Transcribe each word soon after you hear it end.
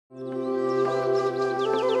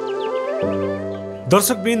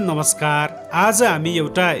दर्शकवृन्द नमस्कार। आज हामी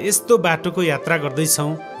एउटा यस्तो बाटोको यात्रा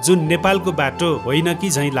गर्दैछौँ जुन नेपालको बाटो होइन कि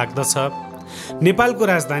झैँ लाग्दछ। नेपालको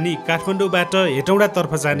राजधानी काठमाडौँबाट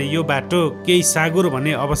हेटौडातर्फ जाने यो बाटो केही साँघुरो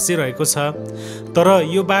भन्ने अवश्य रहेको छ, तर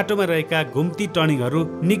यो बाटोमा रहेका घुम्ती टर्निङहरू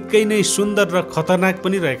निकै नै सुन्दर र खतरनाक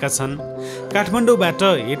पनि रहेका छन्। काठमाडौँबाट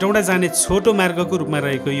हेटौडा जाने छोटो मार्गको रूपमा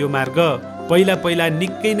रहेको यो मार्ग पहिला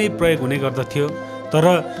निकै नै प्रयोग हुने गर्दथ्यो, तर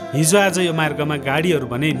हिजो आज यो मार्गमा गाडीहरू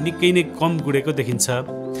भने निकै नै कम गुडेको देखिन्छ।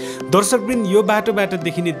 दर्शकवृन्द, यो बाटोबाट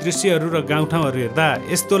देखिने दृश्यहरू र गाउँठाउँहरू हेर्दा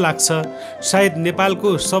यस्तो लाग्छ सायद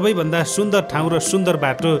नेपालको सबैभन्दा सुन्दर ठाउँ र सुन्दर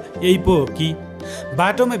बाटो यही पो हो कि।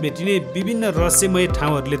 बाटोमा भेटिने विभिन्न रहस्यमय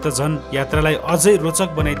ठाउँहरूले त झन् यात्रालाई अझै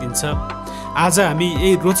रोचक बनाइदिन्छ। आज हामी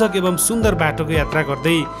यही रोचक एवं सुन्दर बाटोको यात्रा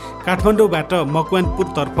गर्दै काठमाडौँबाट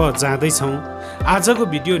मकवानपुरतर्फ जाँदैछौँ। आजको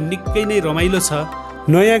भिडियो निकै नै रमाइलो छ।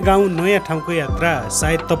 नयाँ गाउँ नयाँ ठाउँको यात्रा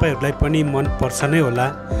सायद तपाईहरूलाई पनि मन पर्छ नै होला,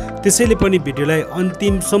 त्यसैले पनि भिडियोलाई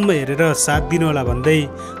अन्तिमसम्म हेरेर साथ दिनुहोला भन्दै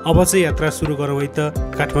अब चाहिँ यात्रा सुरु गरौँ है त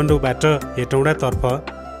काठमाडौँबाट हेटौडातर्फ।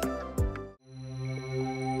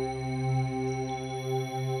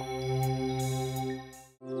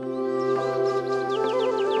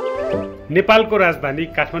 नेपालको राजधानी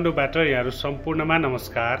काठमाडौँबाट यहाँहरू सम्पूर्णमा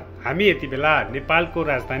नमस्कार। हामी यति बेला नेपालको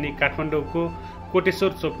राजधानी काठमाडौँको कोटेश्वर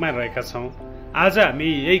चोकमा रहेका छौँ। आज हामी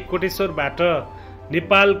यही कोटेश्वरबाट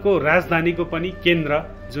नेपालको राजधानीको पनि केन्द्र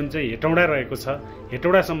जुन चाहिँ हेटौडा रहेको छ,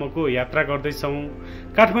 हेटौडासम्मको यात्रा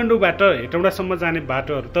गर्दैछौँ। काठमाडौँबाट हेटौडासम्म जाने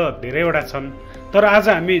बाटोहरू त धेरैवटा छन्, तर आज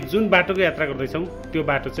हामी जुन बाटोको यात्रा गर्दैछौँ त्यो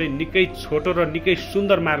बाटो चाहिँ निकै छोटो र निकै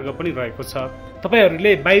सुन्दर मार्ग पनि रहेको छ।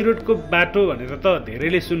 तपाईहरूले बाई रोडको बाटो भनेर त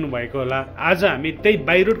धेरैले सुन्नुभएको होला। आज हामी त्यही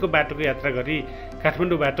बाई रोडको बाटोको यात्रा गरी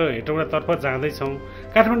काठमाडौँबाट हेटौडातर्फ जाँदैछौँ।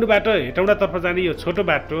 काठमाडौँबाट हेटौडातर्फ जाने यो छोटो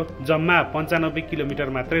बाटो जम्मा 95 किलोमिटर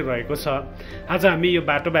मात्रै रहेको छ। आज हामी यो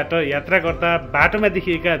बाटोबाट यात्रा गर्दा बाटोमा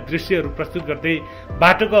देखिएका दृश्यहरू प्रस्तुत गर्दै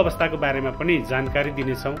बाटोको अवस्थाको बारेमा पनि जानकारी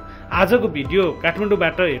दिनेछौँ। आजको भिडियो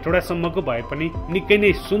काठमाडौँबाट हेटौडासम्मको भए पनि निकै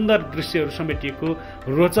नै सुन्दर दृश्यहरू समेटिएको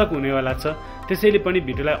रोचक हुनेवाला छ, त्यसैले पनि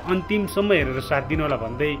भिडियोलाई अन्तिमसम्म हेरेर साथ दिनुहोला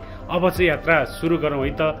भन्दै अब चाहिँ यात्रा सुरु गरौँ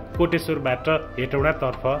है त कोटेश्वरबाट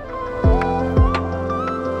हेटौडातर्फ।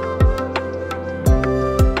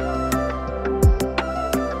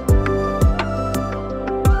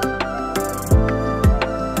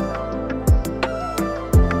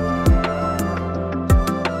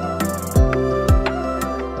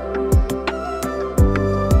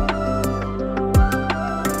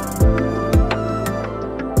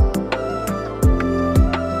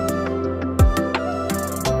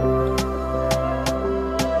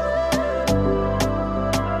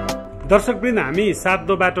 दर्शकवृन्द, हामी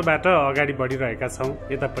सातो बाटोबाट अगाडि बढिरहेका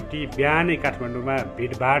छौँ। यतापट्टि बिहानै काठमाडौँमा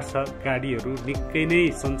भिडभाड छ, गाडीहरू निकै नै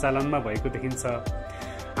सञ्चालनमा भएको देखिन्छ।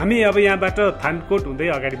 हामी अब यहाँबाट थानकोट हुँदै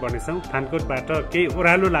अगाडि बढ्नेछौँ। थानकोटबाट केही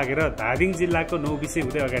ओह्रालो लागेर धादिङ जिल्लाको नौबिसे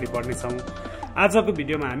हुँदै अगाडि बढ्नेछौँ। आजको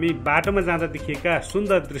भिडियोमा हामी बाटोमा जाँदा देखिएका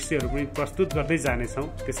सुन्दर दृश्यहरू पनि प्रस्तुत गर्दै जानेछौँ,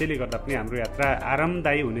 त्यसैले गर्दा पनि हाम्रो यात्रा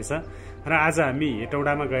आरामदायी हुनेछ र आज हामी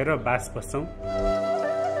हेटौडामा गएर बास बस्छौँ।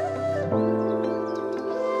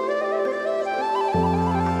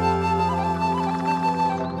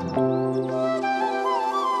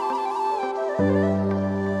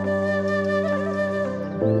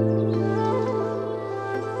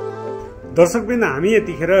 दर्शकवृन्द, हामी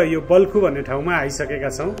यतिखेर यो बल्खु भन्ने ठाउँमा आइसकेका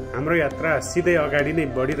छौँ। हाम्रो यात्रा सिधै अगाडि नै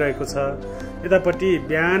बढिरहेको छ। यतापट्टि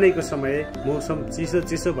बिहानैको समय मौसम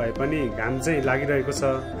चिसो भए पनि घाम चाहिँ लागिरहेको छ।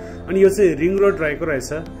 अनि यो चाहिँ रिङ रोड रहेको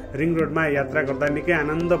रहेछ। रिङ रोडमा यात्रा गर्दा निकै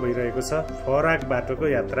आनन्द भइरहेको छ। फराक बाटोको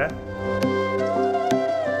यात्रा।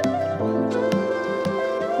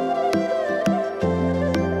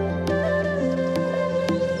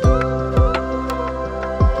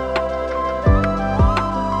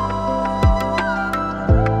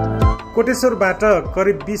 कोटेश्वरबाट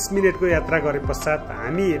करिब 20 मिनटको यात्रा गरे पश्चात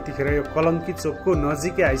हामी यतिखेर यो कलङ्की चोकको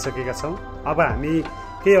नजिकै आइसकेका छौँ। अब हामी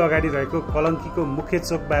केही अगाडि रहेको कलङ्कीको मुख्य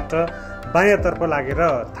चोकबाट बायाँतर्फ लागेर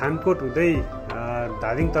थानकोट हुँदै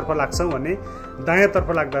धादिङतर्फ लाग्छौँ भने दायाँतर्फ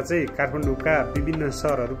लाग्दा चाहिँ काठमाडौँका विभिन्न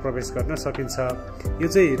सहरहरू प्रवेश गर्न सकिन्छ। यो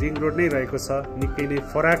चाहिँ रिङ रोड नै रहेको छ। निकै नै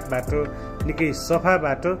फराक बाटो, निकै सफा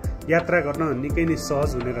बाटो, यात्रा गर्न निकै नै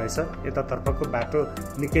सहज हुने रहेछ। यतातर्फको बाटो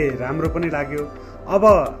निकै राम्रो पनि लाग्यो। अब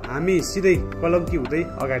हामी सिधै कलङ्की हुँदै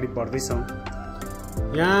अगाडि बढ्दैछौँ।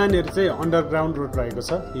 यहाँनिर चाहिँ अन्डरग्राउन्ड रोड रहेको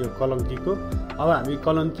छ यो कलङ्कीको। अब हामी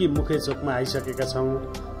कलङ्की मुख्य चोकमा आइसकेका छौँ।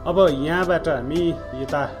 अब यहाँबाट हामी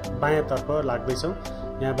यता बायाँतर्फ लाग्दैछौँ।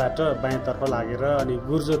 यहाँबाट बायाँतर्फ लागेर अनि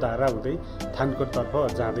गुर्जोधारा हुँदै थानकोटतर्फ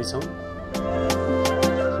जाँदैछौँ।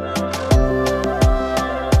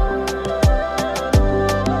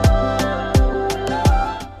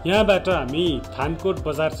 यहाँबाट हामी थानकोट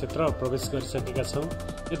बजार क्षेत्र प्रवेश गरिसकेका छौँ।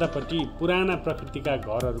 यतापट्टि पुराना प्रकृतिका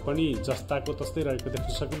घरहरू पनि जस्ताको तस्तै रहेको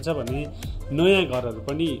देख्न सकिन्छ भने नयाँ घरहरू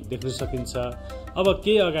पनि देख्न सकिन्छ। अब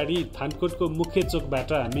केही अगाडि थानकोटको मुख्य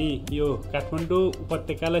चोकबाट हामी यो काठमाडौँ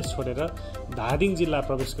उपत्यकालाई छोडेर धादिङ जिल्ला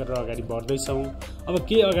प्रवेश गरेर अगाडि बढ्दैछौँ। अब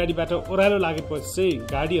केही अगाडिबाट ओह्रालो लागेपछि चाहिँ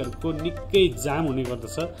गाडीहरूको निकै जाम हुने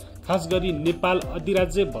गर्दछ। खास गरी नेपाल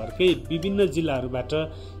अधिराज्य भरकै विभिन्न जिल्लाहरूबाट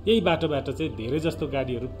यही बाटोबाट चाहिँ धेरै जस्तो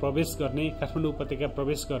गाडीहरू प्रवेश गर्ने, काठमाडौँ उपत्यका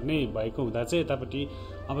प्रवेश गर्ने भएको हुँदा चाहिँ यतापट्टि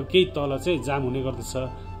अब केही तल चाहिँ जाम हुने गर्दछ।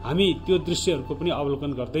 हामी त्यो दृश्यहरूको पनि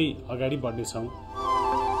अवलोकन गर्दै अगाडि बढ्नेछौँ।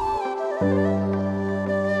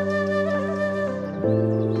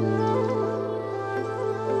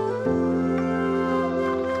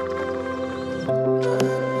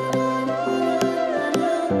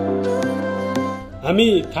 हामी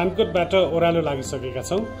थानकोटबाट ओह्रालो लागिसकेका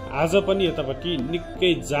छौँ। आज पनि यतापट्टि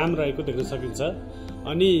निकै जाम रहेको देख्न सकिन्छ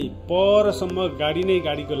अनि परसम्म गाडी नै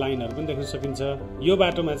गाडीको लाइनहरू पनि देख्न सकिन्छ। यो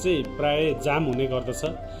बाटोमा चाहिँ प्राय जाम हुने गर्दछ।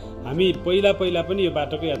 हामी पहिला पनि यो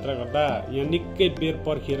बाटोको यात्रा गर्दा यहाँ निकै बेर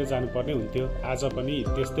पर्खिएर जानुपर्ने हुन्थ्यो। आज पनि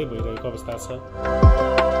त्यस्तै भइरहेको अवस्था छ।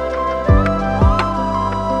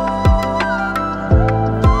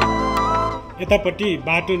 यतापट्टि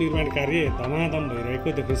बाटो निर्माण कार्य धमाधम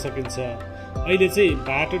भइरहेको देख्न सकिन्छ। अहिले चाहिँ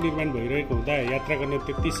बाटो निर्माण भइरहेको हुँदा यात्रा गर्न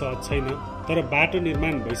त्यति सहज छैन, तर बाटो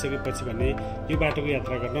निर्माण भइसकेपछि भने यो बाटोको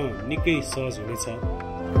यात्रा गर्न निकै सहज हुनेछ।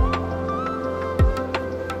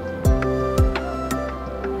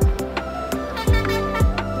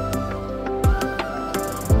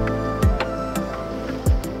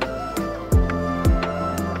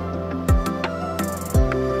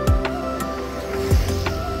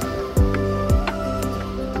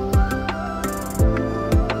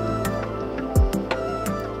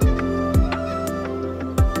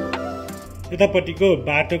 यतापट्टिको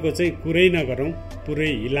बाटोको चाहिँ कुरै नगरौँ, पुरै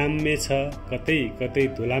हिलाम्मे छ, कतै कतै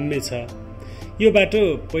धुलाम्मे छ। यो बाटो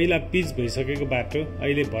पहिला पिच भइसकेको बाटो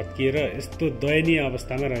अहिले भत्किएर यस्तो दयनीय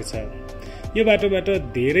अवस्थामा रहेछ। यो बाटोबाट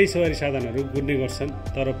धेरै सवारी साधनहरू गुड्ने गर्छन्,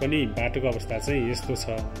 तर पनि बाटोको अवस्था चाहिँ यस्तो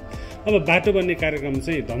छ। अब बाटो बन्ने कार्यक्रम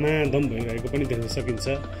चाहिँ धमाधम भइरहेको पनि देख्न सकिन्छ।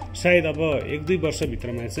 सायद अब 1-2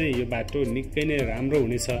 वर्षभित्रमा चाहिँ यो बाटो निकै नै राम्रो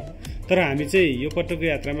हुनेछ। तर हामी चाहिँ यो पटकको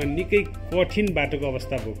यात्रामा निकै कठिन बाटोको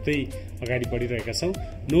अवस्था भोग्दै अगाडि बढिरहेका छौँ।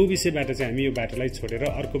 9 विषयबाट चाहिँ हामी यो बाटोलाई छोडेर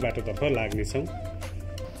अर्को बाटोतर्फ लाग्नेछौँ।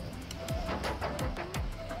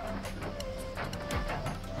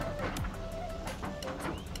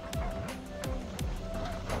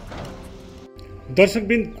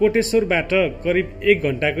 दर्शकवृन्द, कोटेश्वरबाट करिब 1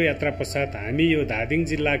 घण्टाको यात्रा पश्चात हामी यो धादिङ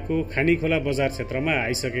जिल्लाको खानीखोला बजार क्षेत्रमा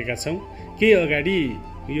आइसकेका छौँ। केही अगाडि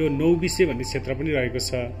यो 9 विषय भन्ने क्षेत्र पनि रहेको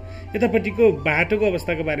छ। यतापट्टिको बाटोको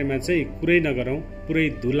अवस्थाको बारेमा चाहिँ कुरै नगरौँ, पुरै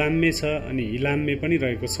धुलाम्मे छ अनि हिलाम्मे पनि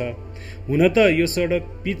रहेको छ। हुन त यो सडक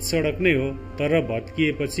पिच सडक नै हो, तर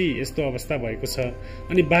भत्किएपछि यस्तो अवस्था भएको छ।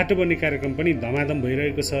 अनि बाटो बन्ने कार्यक्रम पनि धमाधम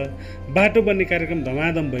भइरहेको छ। बाटो बन्ने कार्यक्रम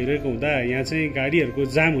धमाधम भइरहेको हुँदा यहाँ चाहिँ गाडीहरूको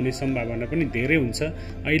जाम हुने सम्भावना पनि धेरै हुन्छ।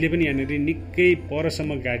 अहिले पनि यहाँनिर निकै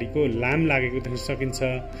परसम्म गाडीको लाम लागेको देख्न सकिन्छ।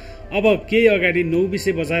 अब केही अगाडि 9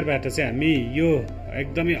 विषय बजारबाट चाहिँ हामी यो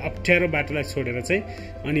एकदमै अप्ठ्यारो बाटोलाई छोडेर चाहिँ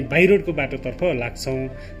अनि बाहिरोडको बाटोतर्फ लाग्छौँ।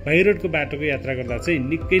 बाहिरोडको बाटोको यात्रा गर्दा चाहिँ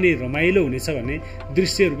निकै नै रमाइलो हुनेछ भने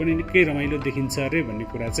दृश्यहरू पनि निकै रमाइलो देखिन्छ अरे भन्ने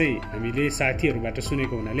कुरा चाहिँ हामीले साथीहरूबाट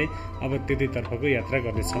सुनेको हुनाले अब त्यतैतर्फको यात्रा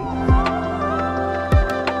गर्नेछौँ।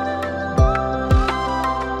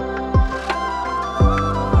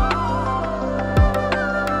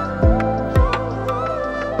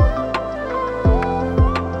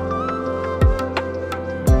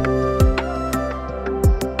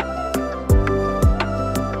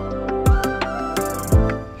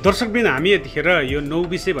 दर्शकवृन्द, हामी यतिखेर यो 9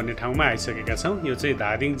 विषय भन्ने ठाउँमा आइसकेका छौँ। यो चाहिँ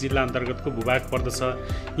धादिङ जिल्ला अन्तर्गतको भूभाग पर्दछ।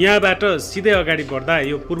 यहाँबाट सिधै अगाडि बढ्दा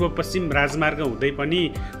यो पूर्व पश्चिम राजमार्ग हुँदै पनि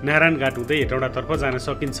नारायणघाट हुँदै हेटौडातर्फ जान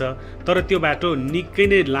सकिन्छ, तर त्यो बाटो निकै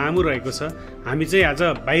नै लामो रहेको छ। हामी चाहिँ आज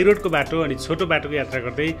बाहिरोडको बाटो अनि छोटो बाटोको यात्रा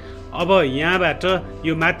गर्दै अब यहाँबाट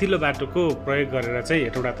यो माथिल्लो बाटोको प्रयोग गरेर चाहिँ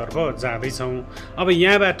हेटौडातर्फ जाँदैछौँ। अब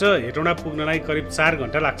यहाँबाट हेटौडा पुग्नलाई करिब 4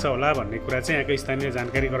 घण्टा लाग्छ होला भन्ने कुरा चाहिँ यहाँको स्थानीय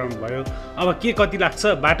जानकारी गराउनु भयो। अब के कति लाग्छ,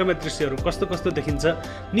 बाटोमा दृश्यहरू कस्तो कस्तो देखिन्छ,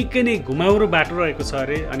 निकै नै घुमाउरो बाटो रहेको छ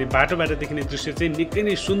अरे अनि बाटोबाट देखिने दृश्य चाहिँ निकै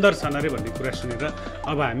नै सुन्दर छन् अरे भन्ने कुरा सुनेर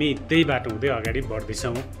अब हामी त्यही बाटो हुँदै अगाडि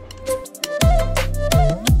बढ्दैछौँ।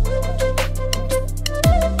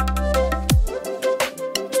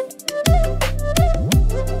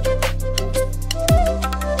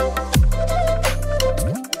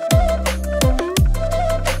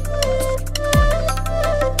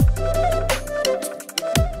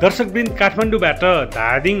 दर्शकवृन्द, काठमाडौँबाट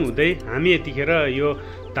धादिङ हुँदै हामी यतिखेर यो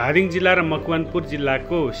धादिङ जिल्ला र मकवानपुर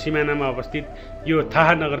जिल्लाको सिमानामा अवस्थित यो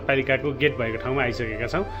थाहा नगरपालिकाको गेट भएको ठाउँमा आइसकेका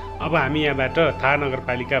छौँ। अब हामी यहाँबाट थाहा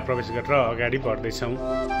नगरपालिका प्रवेश गरेर अगाडि बढ्दैछौँ।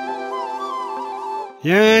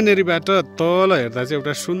 यहाँनिरबाट तल हेर्दा चाहिँ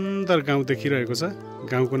एउटा सुन्दर गाउँ देखिरहेको छ।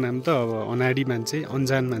 गाउँको नाम त अब अनाडी मान्छे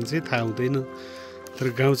अन्जान मान्छे थाहा हुँदैन, तर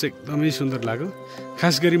गाउँ चाहिँ एकदमै सुन्दर लाग्यो।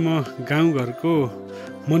 खास गरी म गाउँघरको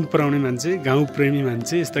मन पराउने मान्छे, गाउँ प्रेमी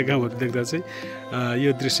मान्छे, यस्ता गाउँहरू देख्दा चाहिँ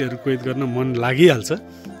यो दृश्यहरू कैद गर्न मन लागिहाल्छ।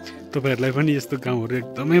 तपाईँहरूलाई पनि यस्तो गाउँहरू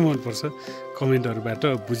एकदमै मनपर्छ, कमेन्टहरूबाट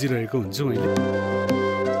बुझिरहेको हुन्छु मैले।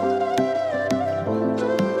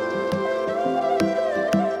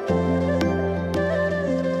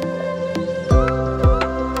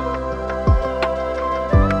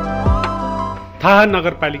 थाहा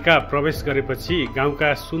नगरपालिका प्रवेश गरेपछि गाउँका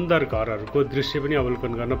सुन्दर घरहरूको दृश्य पनि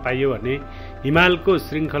अवलोकन गर्न पाइयो भने हिमालको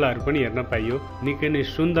श्रृङ्खलाहरू पनि हेर्न पाइयो। निकै नै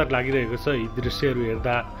सुन्दर लागिरहेको छ यी दृश्यहरू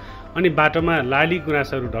हेर्दा। अनि बाटोमा लाली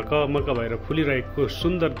गुराँसहरू ढकमक भएर फुलिरहेको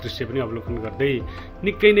सुन्दर दृश्य पनि अवलोकन गर्दै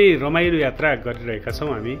निकै नै रमाइलो यात्रा गरिरहेका छौँ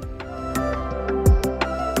हामी।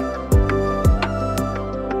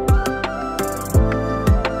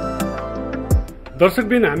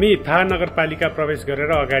 दर्शकबिन, हामी थाहा नगरपालिका प्रवेश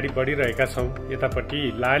गरेर अगाडि बढिरहेका छौँ।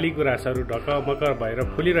 यतापट्टि लाली गुराँसहरू ढकमक भएर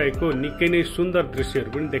फुलिरहेको निकै नै सुन्दर दृश्यहरू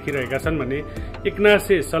पनि देखिरहेका छन् भने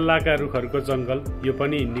एकनासे सल्लाहका रुखहरूको जङ्गल यो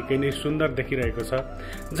पनि निकै नै सुन्दर देखिरहेको छ।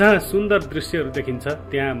 जहाँ सुन्दर दृश्यहरू देखिन्छ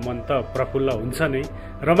त्यहाँ मन त प्रफुल्ल हुन्छ नै।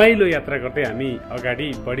 रमाइलो यात्रा गर्दै हामी अगाडि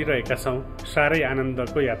बढिरहेका छौँ। साह्रै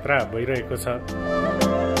आनन्दको यात्रा भइरहेको छ।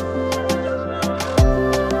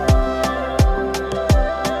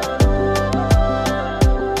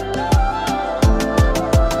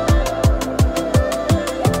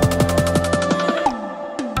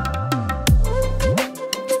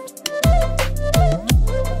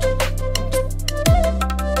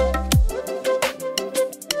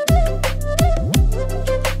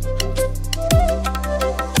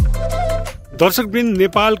 दर्शकवृन्द,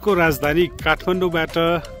 नेपालको राजधानी काठमाडौँबाट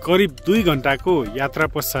करिब 2 घण्टाको यात्रा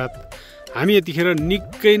पश्चात हामी यतिखेर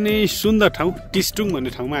निकै नै सुन्दर ठाउँ टिस्टुङ भन्ने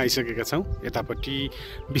ठाउँमा आइसकेका छौँ। यतापट्टि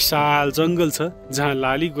विशाल जङ्गल छ जहाँ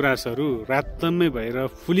लाली गुराँसहरू रातमै भएर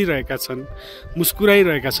फुलिरहेका छन्,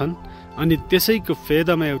 मुस्कुराइरहेका छन्। अनि त्यसैको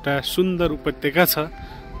फेदमा एउटा सुन्दर उपत्यका छ।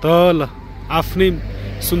 तल आफ्नै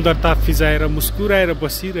सुन्दरता फिजाएर मुस्कुराएर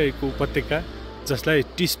बसिरहेको उपत्यका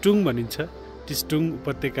जसलाई टिस्टुङ भनिन्छ। टिस्टुङ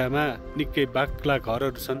उपत्यकामा निकै बाक्ला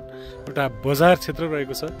घरहरू छन्। एउटा बजार क्षेत्र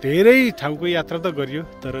रहेको छ। धेरै ठाउँको यात्रा त गरियो,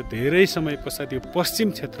 तर धेरै समय पश्चात यो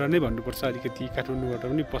पश्चिम क्षेत्र नै भन्नुपर्छ। अलिकति काठमाडौँबाट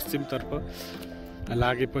पनि पश्चिमतर्फ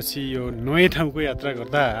लागेपछि यो नयाँ ठाउँको यात्रा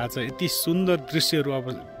गर्दा आज यति सुन्दर दृश्यहरू अब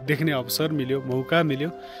देख्ने अवसर मिल्यो, मौका मिल्यो।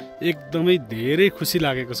 एकदमै धेरै खुसी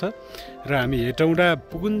लागेको छ र हामी हेटौँडा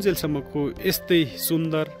पुगुन्जेलसम्मको यस्तै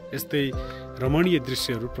सुन्दर, यस्तै रमणीय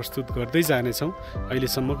दृश्यहरू प्रस्तुत गर्दै जानेछौँ।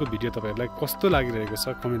 अहिलेसम्मको भिडियो तपाईँहरूलाई कस्तो लागिरहेको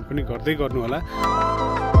छ कमेन्ट पनि गर्दै गर्नुहोला।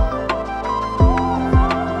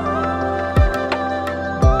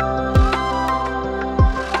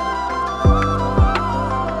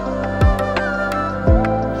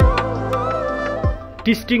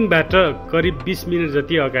 टिस्टिङबाट करिब 20 मिनट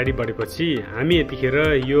जति अगाडि बढेपछि हामी यतिखेर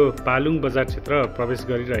यो पालुङ बजार क्षेत्र प्रवेश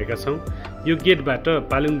गरिरहेका छौँ। यो गेटबाट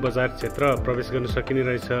पालुङ बजार क्षेत्र प्रवेश गर्न सकिने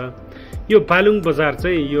रहेछ। यो पालुङ बजार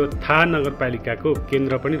चाहिँ यो थाहा नगरपालिकाको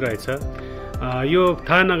केन्द्र पनि रहेछ। यो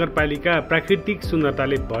थाहा नगरपालिका प्राकृतिक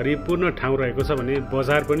सुन्दरताले भरिपूर्ण ठाउँ रहेको छ भने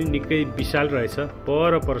बजार पनि निकै विशाल रहेछ।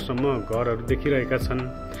 परसम्म घरहरू देखिरहेका छन्।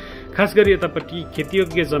 खास गरी यतापट्टि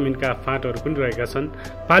खेतीयोग्य जमिनका फाँटहरू पनि रहेका छन्।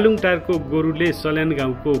 पालुङटारको गोरुले सल्यान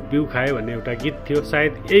गाउँको बिउ खायो भन्ने एउटा गीत थियो।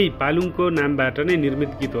 सायद यही पालुङको नामबाट नै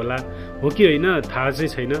निर्मित गीत होला, हो कि होइन थाहा चाहिँ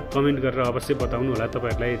छैन। कमेन्ट गरेर अवश्य बताउनु होला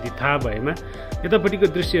तपाईँहरूलाई यदि थाहा भएमा। यतापट्टिको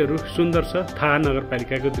दृश्यहरू सुन्दर छ, थाहा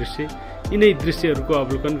नगरपालिकाको दृश्य। यिनै दृश्यहरूको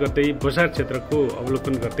अवलोकन गर्दै बजार क्षेत्रको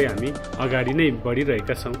अवलोकन गर्दै हामी अगाडि नै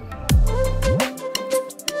बढिरहेका छौँ।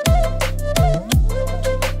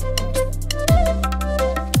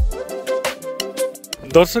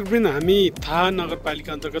 दर्शकवृन्द, हामी थाहा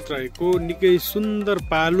नगरपालिका अन्तर्गत रहेको निकै सुन्दर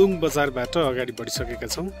पालुङ बजारबाट अगाडि बढिसकेका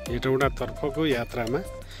छौँ हेटौँडा तर्फको यात्रामा।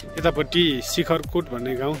 यतापट्टि शिखरकोट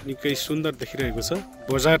भन्ने गाउँ निकै सुन्दर देखिरहेको छ।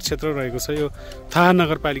 बजार क्षेत्र रहेको छ। यो थाहा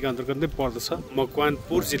नगरपालिका अन्तर्गत नै पर्दछ,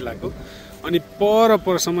 मकवानपुर जिल्लाको। अनि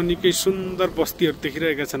परसम्म निकै सुन्दर बस्तीहरू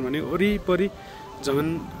देखिरहेका छन् भने वरिपरि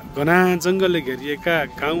घना जङ्गलले घेरिएका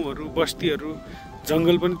गाउँहरू, बस्तीहरू,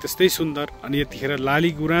 जङ्गल पनि त्यस्तै सुन्दर। अनि यतिखेर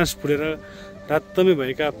लाली गुराँस फुलेर रातमै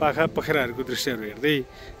भएका पाखा पखेराहरूको दृश्यहरू हेर्दै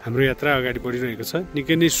हाम्रो यात्रा अगाडि बढिरहेको छ।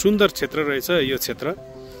 निकै नै सुन्दर क्षेत्र रहेछ यो क्षेत्र।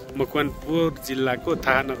 मकवानपुर जिल्लाको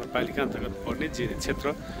थाहा नगरपालिका अन्तर्गत पर्ने क्षेत्र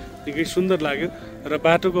निकै सुन्दर लाग्यो। र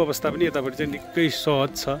बाटोको अवस्था पनि यतापट्टि चाहिँ निकै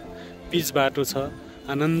सहज छ। पिच बाटो छ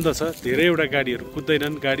आनन्द छ। धेरैवटा गाडीहरू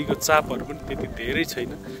कुद्दैनन्, गाडीको चापहरू पनि त्यति धेरै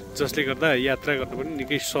छैन, जसले गर्दा यात्रा गर्नु पनि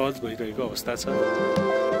निकै सहज भइरहेको अवस्था छ।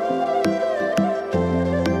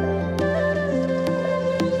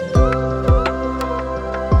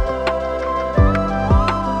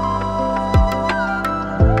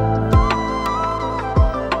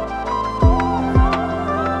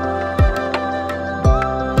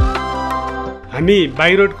 हामी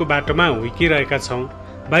बाई रोडको बाटोमा हुर्किरहेका छौँ।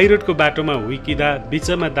 बाई रोडको बाटोमा हुर्किँदा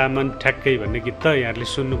बिचमा दामन ठ्याक्कै भन्ने गीत त यहाँहरूले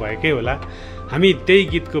सुन्नुभएकै होला। हामी त्यही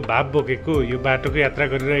गीतको भाव बोकेको यो बाटोको यात्रा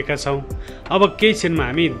गरिरहेका छौँ। अब केही क्षणमा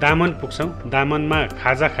हामी दामन पुग्छौँ। दामनमा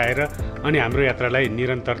खाजा खाएर अनि हाम्रो यात्रालाई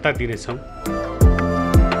निरन्तरता दिनेछौँ।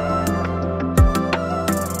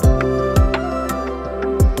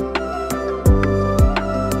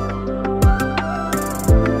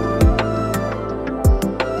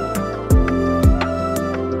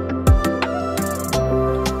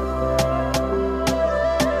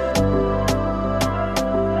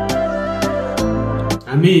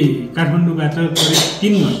 हामी काठमाडौँबाट करिब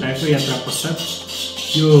 3 घण्टाको यात्रा पश्चात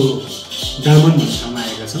यो दामन भन्ने ठाउँमा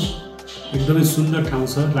आएका छौँ। एकदमै सुन्दर ठाउँ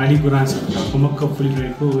छ। लाली गुराँसहरू ढकमक्क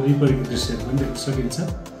फुलिरहेको वरिपरिको दृश्यहरू पनि देख्न सकिन्छ।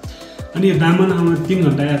 अनि यो दामन आउन 3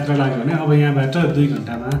 घण्टा यात्रा लाग्यो भने अब यहाँबाट 2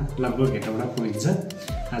 घण्टामा लगभग हेटौँडा पुगिन्छ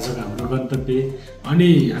आजको हाम्रो गन्तव्य। अनि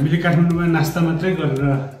हामीले काठमाडौँमा नास्ता मात्रै गरेर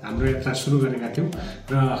हाम्रो यात्रा सुरु गरेका थियौँ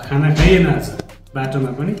र खाना खाइएन आज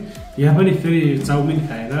बाटोमा पनि। यहाँ पनि फेरि चाउमिन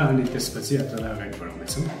खाएर अनि त्यसपछि यात्रालाई अगाडि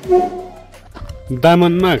बढाउनेछौँ।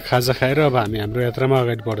 दामनमा खाजा खाएर अब हामी हाम्रो यात्रामा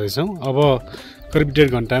अगाडि बढ्दैछौँ। अब करिब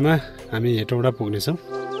 1.5 घण्टामा हामी हेटौँडा पुग्नेछौँ।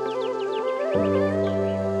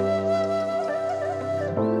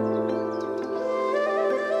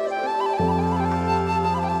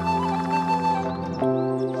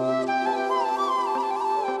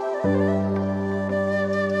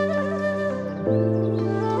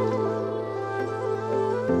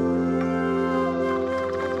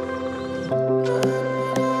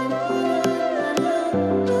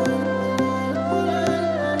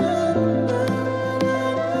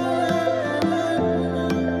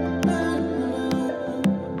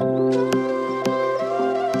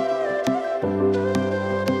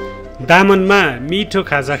 दामनमा मिठो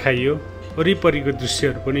खाजा खाइयो। वरिपरिको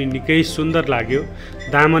दृश्यहरू पनि निकै सुन्दर लाग्यो।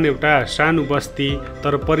 दामन एउटा सानो बस्ती,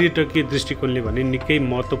 तर पर्यटकीय दृष्टिकोणले भने निकै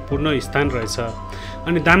महत्त्वपूर्ण स्थान रहेछ।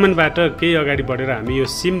 अनि दामनबाट केही अगाडि बढेर हामी यो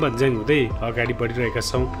सिमभन्ज्याङ हुँदै अगाडि बढिरहेका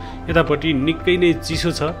छौँ। यतापट्टि निकै नै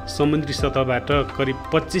चिसो छ। समुद्री सतहबाट करिब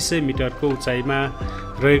 2500 मिटरको उचाइमा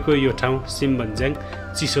रहेको यो ठाउँ सिमभन्ज्याङ।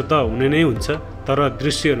 चिसो त हुने नै हुन्छ, तर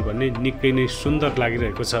दृश्यहरू भने निकै नै सुन्दर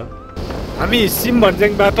लागिरहेको छ। हामी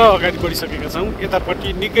सिमभन्ज्याङबाट अगाडि बढिसकेका छौँ। यतापट्टि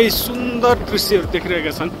निकै सुन्दर दृश्यहरू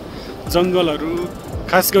देखिरहेका छन्। जङ्गलहरू,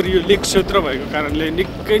 खास गरी यो लेक क्षेत्र भएको कारणले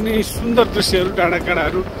निकै नै सुन्दर दृश्यहरू,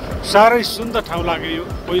 डाँडाकाँडाहरू, साह्रै सुन्दर ठाउँ लाग्यो। यो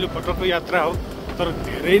पहिलोपटकको यात्रा हो, तर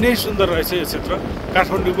धेरै नै सुन्दर रहेछ यो क्षेत्र।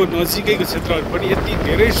 काठमाडौँको नजिकैको क्षेत्रहरू पनि यति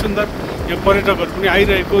धेरै सुन्दर। यहाँ पर्यटकहरू पनि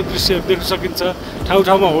आइरहेको दृश्यहरू देख्न सकिन्छ। ठाउँ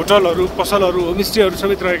ठाउँमा होटलहरू, पसलहरू, होमस्टेहरू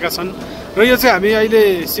समेत रहेका छन्। र यो चाहिँ हामी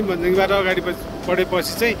अहिले सिमभन्ज्याङबाट अगाडि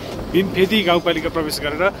बढेपछि चाहिँ भीमफेदी गाउँपालिका प्रवेश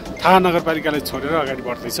गरेर थाहा नगरपालिकालाई छोडेर अगाडि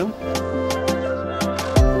बढ्दैछौँ।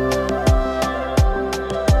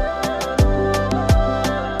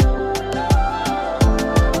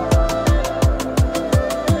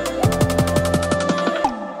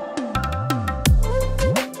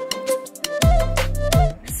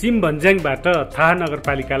 सिमभन्ज्याङबाट थाहा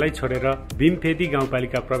नगरपालिकालाई छोडेर भीमफेदी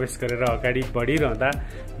गाउँपालिका प्रवेश गरेर अगाडि बढिरहँदा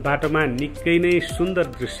बाटोमा निकै नै सुन्दर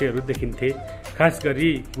दृश्यहरू देखिन्थे। खास गरी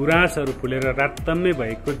गुराँसहरू फुलेर रातम्मै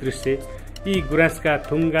भएको दृश्य। यी गुराँसका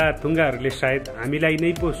थुङ्गाहरूले सायद हामीलाई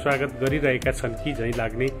नै पो स्वागत गरिरहेका छन् कि झैँ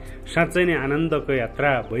लाग्ने साँच्चै नै आनन्दको यात्रा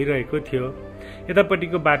भइरहेको थियो।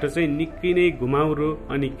 यतापट्टिको बाटो चाहिँ निकै नै घुमाउरो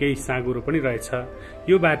अनि केही साँघुरो पनि रहेछ।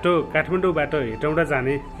 यो बाटो काठमाडौँबाट हेटौँडा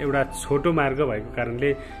जाने एउटा छोटो मार्ग भएको कारणले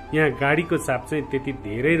यहाँ गाडीको चाप चाहिँ त्यति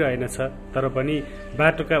धेरै रहेनछ। तर पनि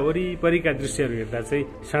बाटोका वरिपरिका दृश्यहरू हेर्दा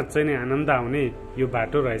चाहिँ साँच्चै नै आनन्द आउने यो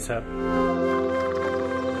बाटो रहेछ।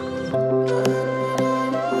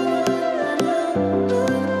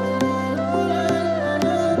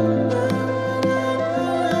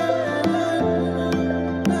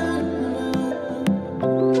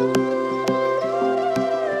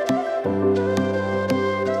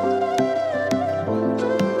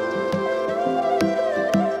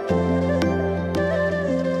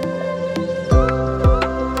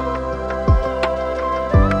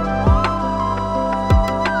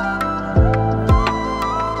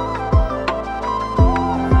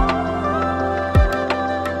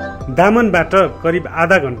 दामनबाट करिब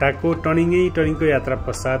आधा घण्टाको टर्निङको यात्रा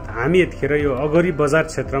पश्चात हामी यतिखेर यो अघोरी बजार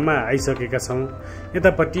क्षेत्रमा आइसकेका छौँ।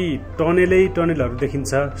 यतापट्टि टनेलहरू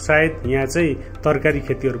देखिन्छ। सायद यहाँ चाहिँ तरकारी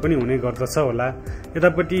खेतीहरू पनि हुने गर्दछ होला।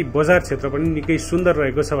 यतापट्टि बजार क्षेत्र पनि निकै सुन्दर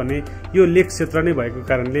रहेको छ भने यो लेक क्षेत्र नै भएको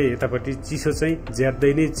कारणले यतापट्टि चिसो चाहिँ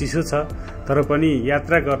ज्यादै नै चिसो छ। तर पनि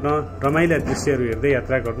यात्रा गर्न रमाइला दृश्यहरू हेर्दै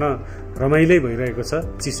यात्रा गर्न रमाइलै भइरहेको छ।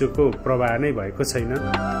 चिसोको प्रवाह नै भएको छैन।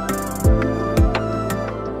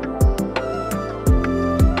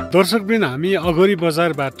 दर्शकवृन्द, हामी अघोरी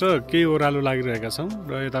बजारबाट केही ओह्रालो लागिरहेका छौँ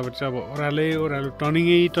र यतापट्टि अब ओह्रालो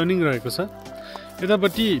टर्निङ रहेको छ।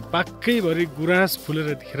 यतापट्टि पाक्कैभरि गुराँस फुलेर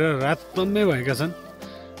यतिखेर रातम्मै भएका छन्।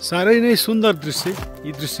 साह्रै नै सुन्दर दृश्य।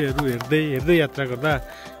 यी दृश्यहरू हेर्दै यात्रा गर्दा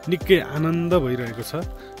निकै आनन्द भइरहेको छ।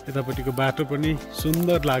 यतापट्टिको बाटो पनि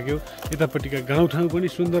सुन्दर लाग्यो। यतापट्टिका गाउँठाउँ पनि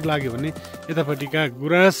सुन्दर लाग्यो भने यतापट्टिका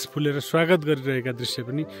गुराँस फुलेर स्वागत गरिरहेका दृश्य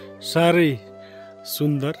पनि साह्रै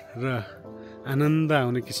सुन्दर र आनन्द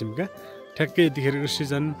आउने किसिमका। ठ्याक्कै यतिखेरको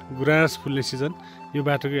सिजन गुराँस फुल्ने सिजन। यो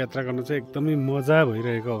बाटोको यात्रा गर्न चाहिँ एकदमै मजा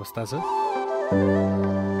भइरहेको अवस्था छ।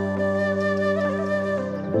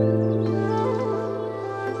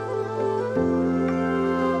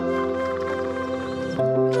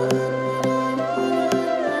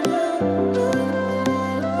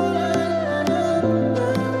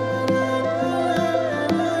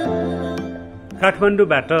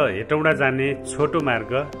 काठमाडौँबाट हेटौँडा जाने छोटो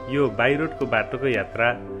मार्ग यो बाई रोडको बाटोको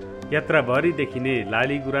यात्राभरि देखिने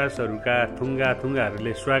लाली गुराँसहरूका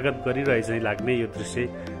थुङ्गाहरूले स्वागत गरिरहे चाहिँ लाग्ने यो दृश्य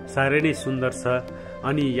साह्रै नै सुन्दर छ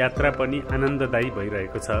अनि यात्रा पनि आनन्ददायी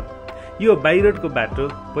भइरहेको छ। यो बाई रोडको बाटो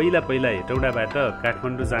पहिला हेटौँडाबाट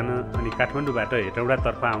काठमाडौँ जान अनि काठमाडौँबाट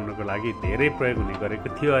हेटौँडातर्फ आउनको लागि धेरै प्रयोग हुने गरेको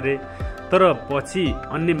थियो अरे। तर पछि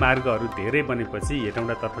अन्य मार्गहरू धेरै बनेपछि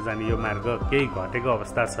हेटौँडातर्फ जाने यो मार्ग केही घटेको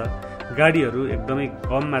अवस्था छ। गाडीहरू एकदमै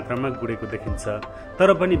कम मात्रामा गुडेको देखिन्छ।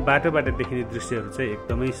 तर पनि बाटोबाट देखिने दृश्यहरू चाहिँ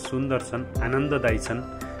एकदमै सुन्दर छन्, आनन्ददायी छन्।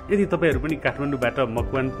 यदि तपाईँहरू पनि काठमाडौँबाट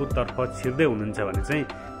मकवानपुरतर्फ छिर्दै हुनुहुन्छ भने चाहिँ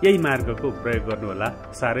यही मार्गको प्रयोग गर्नुहोला।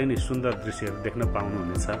 साह्रै नै सुन्दर दृश्यहरू देख्न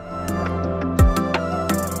पाउनुहुनेछ।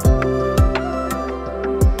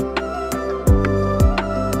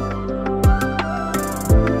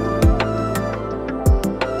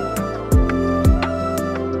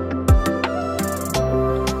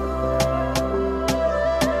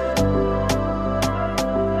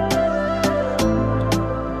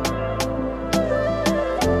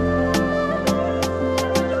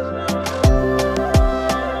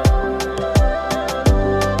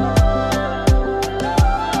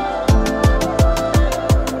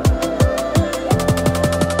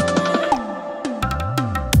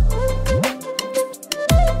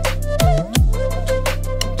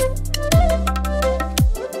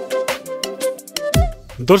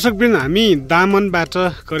 दर्शकवृन्द, हामी दामनबाट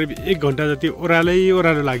करिब 1 घण्टा जति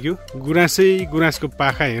ओह्रालो लाग्यो। गुराँसको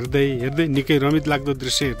पाखा हेर्दै निकै रमित लाग्दो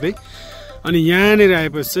दृश्य हेर्दै अनि यहाँनिर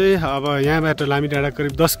आएपछि अब यहाँबाट लामी डाँडा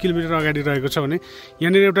करिब 10 किलोमिटर अगाडि रहेको छ भने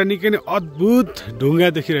यहाँनिर एउटा निकै नै अद्भुत ढुङ्गा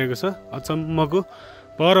देखिरहेको छ। अचम्मको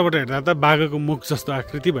परबाट हेर्दा त बाघको मुख जस्तो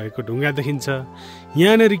आकृति भएको ढुङ्गा देखिन्छ।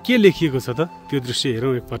 यहाँनिर के लेखिएको छ त त्यो दृश्य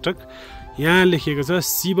हेरौँ एकपटक। यहाँ लेखिएको छ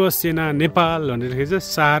शिवसेना नेपाल भनेर लेखेको छ।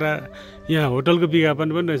 सहारा यहाँ होटलको विज्ञापन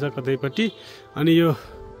पनि रहेछ कतैपट्टि। अनि यो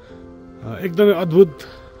एकदमै अद्भुत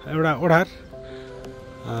एउटा ओढार।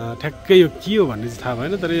 ठ्याक्कै यो के हो भन्ने चाहिँ थाहा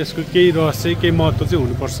भएन, तर यसको केही रहस्य केही महत्त्व चाहिँ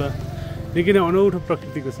हुनुपर्छ। निकै नै अनौठो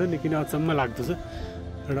प्रकृतिको छ, निकै नै अचम्म लाग्दछ।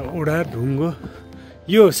 एउटा ओढार ढुङ्गो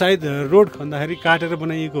यो सायद रोड खन्दाखेरि काटेर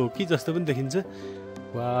बनाइएको हो कि जस्तो पनि देखिन्छ।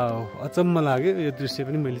 वाउ, अचम्म लाग्यो यो दृश्य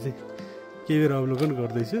पनि। मैले चाहिँ केही बेर अवलोकन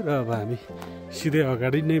गर्दैछु र अब हामी सिधै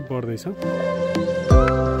अगाडि नै बढ्दैछौँ।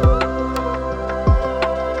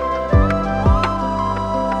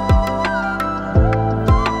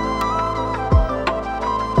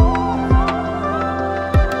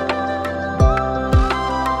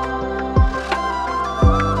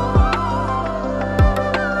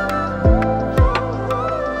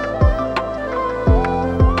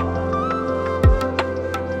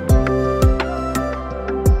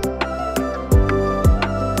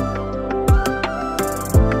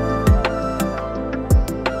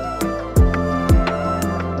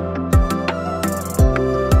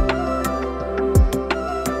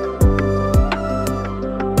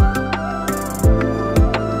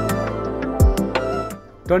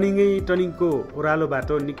 टर्निङको ओह्रालो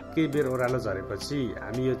बाटो निकै बेर ओह्रालो झरेपछि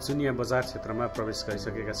हामी यो चुनिया बजार क्षेत्रमा प्रवेश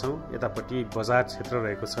गरिसकेका छौँ। यतापट्टि बजार क्षेत्र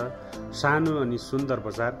रहेको छ, सानो अनि सुन्दर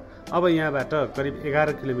बजार। अब यहाँबाट करिब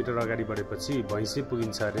 11 किलोमिटर अगाडि बढेपछि भैँसे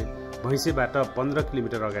पुगिन्छ अरे। भैँसेबाट 15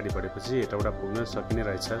 किलोमिटर अगाडि बढेपछि हेटौँडा पुग्न सकिने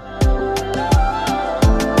रहेछ।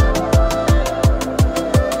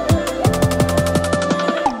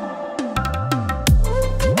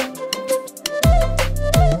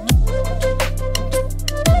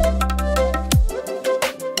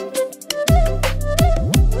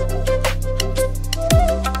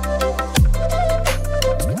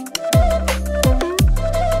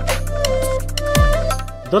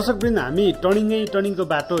 दर्शकवृन्द, हामी टर्निङको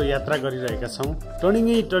बाटो यात्रा गरिरहेका छौँ।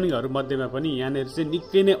 टर्निङहरू मध्येमा पनि यहाँनिर चाहिँ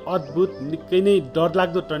निकै नै अद्भुत, निकै नै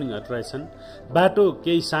डरलाग्दो टर्निङहरू रहेछन्। बाटो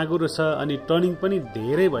केही साँघुरो छ अनि टर्निङ पनि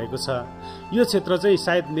धेरै भएको छ। यो क्षेत्र चाहिँ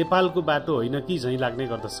सायद नेपालको बाटो होइन कि झैँ लाग्ने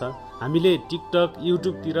गर्दछ। हामीले टिकटक,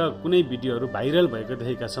 युट्युबतिर कुनै भिडियोहरू भाइरल भएको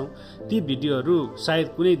देखेका छौँ। ती भिडियोहरू सायद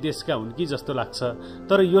कुनै देशका हुन् कि जस्तो लाग्छ।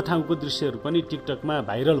 तर यो ठाउँको दृश्यहरू पनि टिकटकमा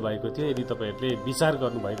भाइरल भएको थियो। यदि तपाईँहरूले विचार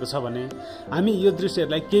गर्नुभएको छ भने हामी यो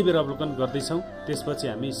दृश्यहरूलाई केही बेर अवलोकन गर्दैछौँ, त्यसपछि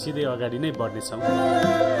हामी सिधै अगाडि नै बढ्नेछौँ।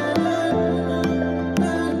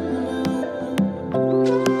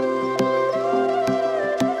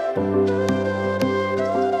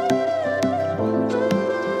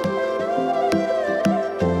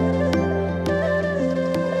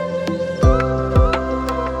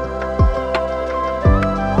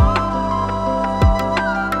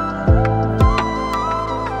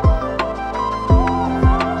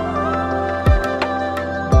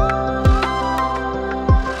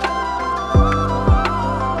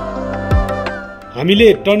 हामीले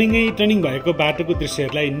टर्निङ भएको बाटोको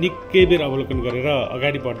दृश्यहरूलाई निकै बेर अवलोकन गरेर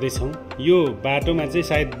अगाडि बढ्दैछौँ। यो बाटोमा चाहिँ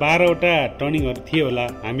सायद 12वटा टर्निङहरू थियो होला,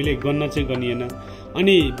 हामीले गन्न चाहिँ गनिएन।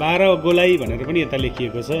 अनि 12 गोलाइ भनेर पनि यता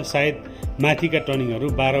लेखिएको छ। सायद माथिका टर्निङहरू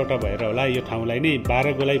 12वटा भएर होला यो ठाउँलाई नै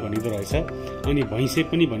 12 गोलाइ भनिँदो रहेछ। अनि भैँसे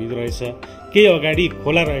पनि भनिँदो रहेछ। केही अगाडि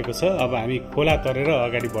खोला रहेको छ। अब हामी खोला तरेर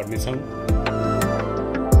अगाडि बढ्नेछौँ।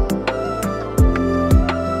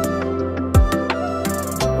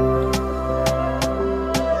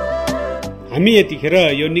 हामी यतिखेर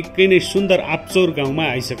यो निकै नै सुन्दर आप्चौर गाउँमा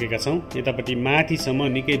आइसकेका छौँ। यतापट्टि माथिसम्म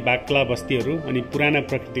निकै बाक्ला बस्तीहरू अनि पुराना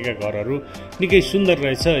प्रकृतिका घरहरू, निकै सुन्दर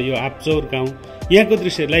रहेछ यो आप्चौर गाउँ। यहाँको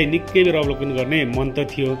दृश्यहरूलाई निकै बेर अवलोकन गर्ने मन त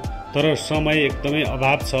थियो, तर समय एकदमै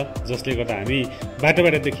अभाव छ, जसले गर्दा हामी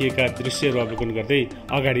बाटोबाट देखिएका दृश्यहरू अवलोकन गर्दै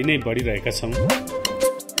अगाडि नै बढिरहेका छौँ।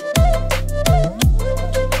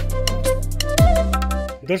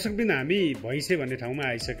 दर्शकवृन्द, हामी भैँसे भन्ने ठाउँमा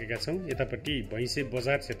आइसकेका छौँ। यतापट्टि भैँसे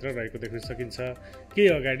बजार क्षेत्र रहेको देख्न सकिन्छ। केही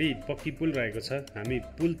अगाडि पक्की पुल रहेको छ। हामी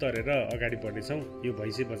पुल तरेर अगाडि बढ्नेछौँ यो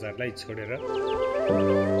भैँसे बजारलाई छोडेर।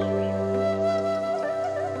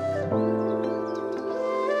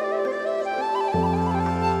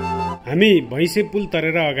 हामी भैँसे पुल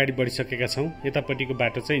तरेर अगाडि बढिसकेका छौँ। यतापट्टिको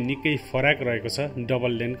बाटो चाहिँ निकै फराक रहेको छ,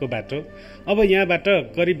 डबल लेनको बाटो। अब यहाँबाट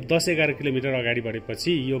करिब 10-11 किलोमिटर अगाडि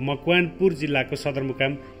बढेपछि यो मकवानपुर जिल्लाको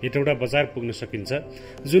सदरमुकाम हेटौडा बजार पुग्न सकिन्छ,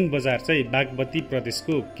 जुन बजार चाहिँ बागमती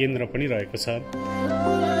प्रदेशको केन्द्र पनि रहेको छ।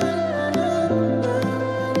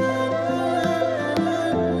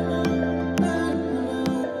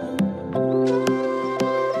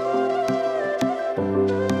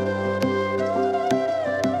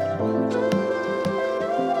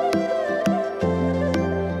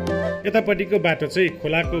 यतापट्टिको बाटो चाहिँ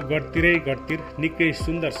खोलाको गडतिर निकै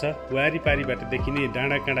सुन्दर छ। वारिपारीबाट देखिने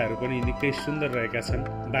डाँडाकाँडाहरू पनि निकै सुन्दर रहेका छन्।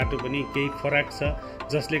 बाटो पनि केही फराक छ,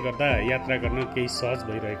 जसले गर्दा यात्रा गर्न केही सहज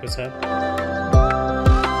भइरहेको छ।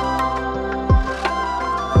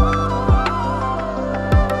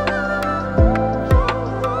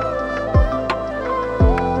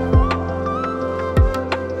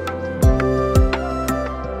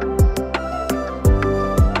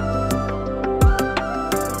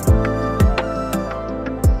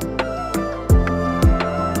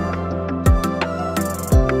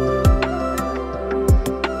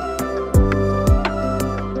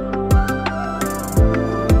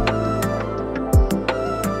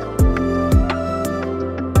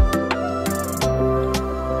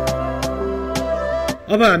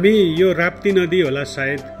 अब हामी यो राप्ती नदी होला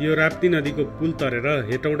सायद, यो राप्ती नदीको पुल तरेर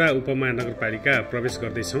हेटौडा उपमहानगरपालिका प्रवेश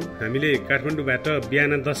गर्दैछौँ। हामीले काठमाडौँबाट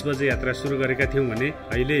बिहान 10 बजे यात्रा सुरु गरेका थियौँ भने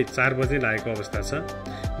अहिले 4 बजे लागेको अवस्था छ।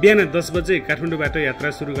 बिहान 10 बजे काठमाडौँबाट यात्रा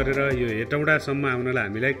सुरु गरेर यो हेटौडासम्म आउनलाई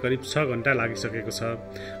हामीलाई करिब 6 घण्टा लागिसकेको छ।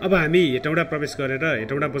 अब हामी हेटौडा प्रवेश गरेर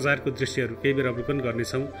हेटौडा बजारको दृश्यहरू केही बेर अवलोकन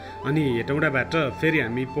गर्नेछौँ अनि हेटौडाबाट फेरि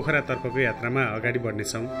हामी पोखरातर्फको यात्रामा अगाडि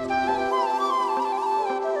बढ्नेछौँ।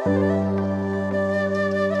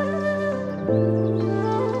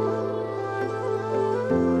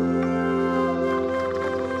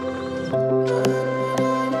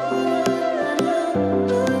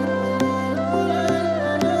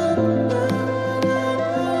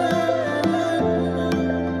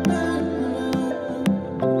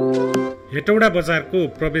 हेटौडा बजारको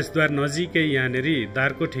प्रवेशद्वार नजिकै यहाँनेर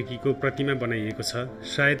दारको ठेकीको प्रतिमा बनाइएको छ।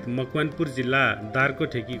 सायद मकवानपुर जिल्ला दारको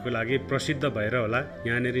ठेकीको लागि प्रसिद्ध भएर होला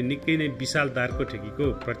यहाँनेर निकै नै विशाल दारको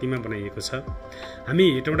ठेकीको प्रतिमा बनाइएको छ। हामी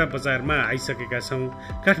हेटौडा बजारमा आइसकेका छौँ।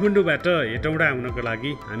 काठमाडौँबाट हेटौडा आउनको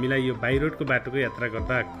लागि हामीलाई यो बाइ रोडको बाटोको यात्रा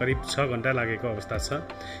गर्दा करिब 6 घण्टा लागेको अवस्था छ।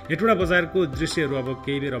 हेटौडा बजारको दृश्यहरू अब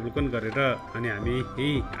केही बेर अवलोकन गरेर अनि हामी यही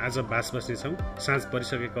आज बास बस्नेछौँ। साँझ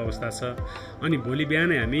परिसकेको अवस्था छ अनि भोलि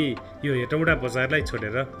बिहानै हामी यो हेटौडा बजारलाई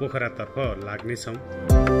छोडेर पोखरातर्फ लाग्नेछौँ।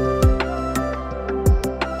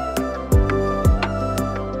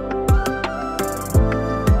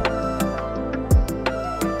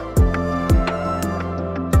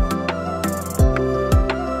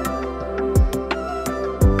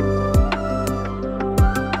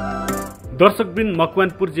 दर्शकवृन्द,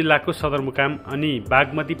 मकवानपुर जिल्लाको सदरमुकाम अनि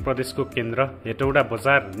बागमती प्रदेशको केन्द्र हेटौडा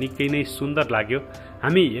बजार निकै नै सुन्दर लाग्यो।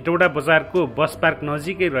 हामी हेटौडा बजारको बस पार्क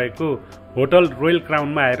नजिकै रहेको होटल रोयल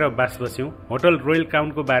क्राउनमा आएर बास बस्यौँ। होटल रोयल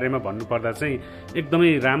क्राउनको बारेमा भन्नुपर्दा चाहिँ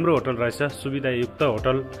एकदमै राम्रो होटल रहेछ, सुविधायुक्त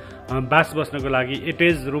होटल। बास बस्नको लागि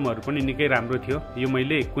एटेच रुमहरू पनि निकै राम्रो थियो। यो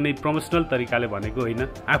मैले कुनै प्रमोसनल तरिकाले भनेको होइन,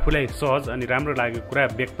 आफूलाई सहज अनि राम्रो लागेको कुरा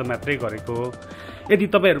व्यक्त मात्रै गरेको हो। यदि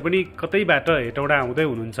तपाईँहरू पनि कतैबाट हेटौडा आउँदै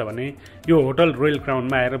हुनुहुन्छ भने यो होटल रोयल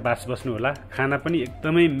क्राउनमा आएर बास बस्नुहोला। खाना पनि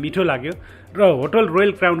एकदमै मिठो लाग्यो। र होटल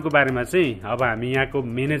रोयल क्राउनको बारेमा चाहिँ अब हामी यहाँको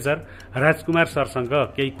म्यानेजर राजकुमार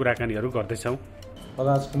सरसँग केही कुराकानीहरू गर्दैछौँ।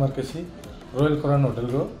 राजकुमार केसी, रोयल क्राउन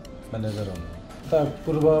होटलको म्यानेजर हुनु। उता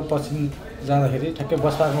पूर्व पश्चिम जाँदाखेरि ठ्याक्कै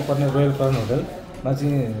बस पार्कमा पर्ने रोयल क्राउन होटलमा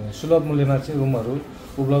चाहिँ सुलभ मूल्यमा चाहिँ रुमहरू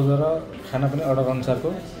उपलब्ध र खाना पनि अर्डर अनुसारको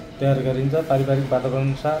तयार गरिन्छ। पारिवारिक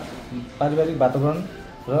वातावरण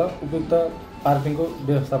र उपयुक्त पार्किङको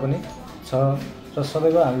व्यवस्था पनि छ र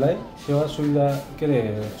सदैव हामीलाई सेवा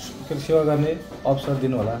गर्ने अवसर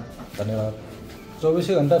दिनुहोला। धन्यवाद।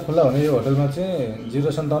 24 घण्टा खुल्ला हुने यो होटलमा चाहिँ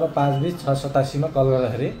 057520687 कल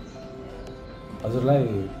गर्दाखेरि हजुरलाई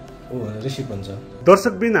रिसिभ हुन्छ।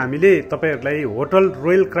 दर्शकवृन्द, हामीले तपाईँहरूलाई होटल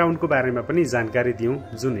रोयल क्राउनको बारेमा पनि जानकारी दियौँ,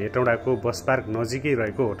 जुन हेटौडाको बस पार्क नजिकै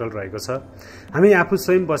रहेको होटल रहेको छ। हामी आफू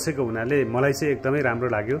स्वयं बसेको हुनाले मलाई चाहिँ एकदमै राम्रो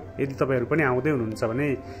लाग्यो। यदि तपाईँहरू पनि आउँदै हुनुहुन्छ भने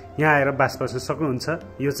यहाँ आएर बास बस्न सक्नुहुन्छ।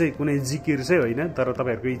 यो चाहिँ कुनै जिकिर चाहिँ होइन, तर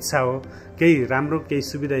तपाईँहरूको इच्छा हो। केही राम्रो, केही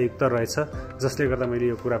सुविधायुक्त रहेछ, जसले गर्दा मैले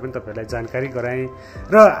यो कुरा पनि तपाईँहरूलाई जानकारी गराएँ।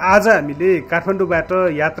 र आज हामीले काठमाडौँबाट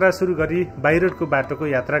यात्रा सुरु गरी बाइ रोडको बाटोको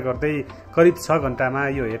यात्रा गर्दै करिब 6 घण्टामा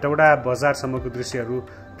यो हेटौडा बजारसम्मको दृश्यहरू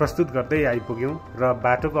प्रस्तुत गर्दै आइपुग्यौँ र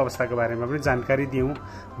बाटोको अवस्थाको बारेमा पनि जानकारी दियौँ।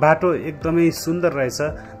 बाटो एकदमै सुन्दर रहेछ।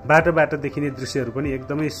 बाटोबाट देखिने दृश्यहरू पनि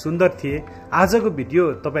एकदमै सुन्दर थिए। आजको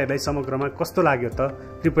भिडियो तपाईँहरूलाई समग्रमा कस्तो लाग्यो त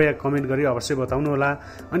कृपया कमेन्ट गरी अवश्य बताउनुहोला।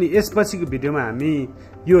 अनि यसपछिको भिडियोमा हामी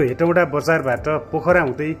यो हेटौडा बजारबाट पोखरा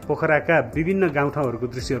हुँदै पोखराका विभिन्न गाउँठाउँहरूको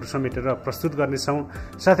दृश्यहरू समेटेर प्रस्तुत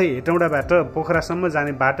गर्नेछौँ। साथै हेटौडाबाट पोखरासम्म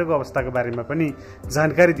जाने बाटोको अवस्थाको बारेमा पनि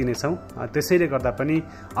जानकारी दिनेछौँ। त्यसैले गर्दा पनि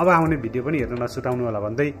अब आउने भिडियो पनि हेर्न नछुटाउनु होला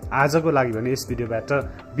भन्दै आजको लागि भने यस भिडियोबाट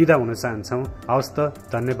बिदा हुन चाहन्छौँ। हवस् त,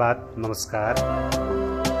 धन्यवाद, नमस्कार।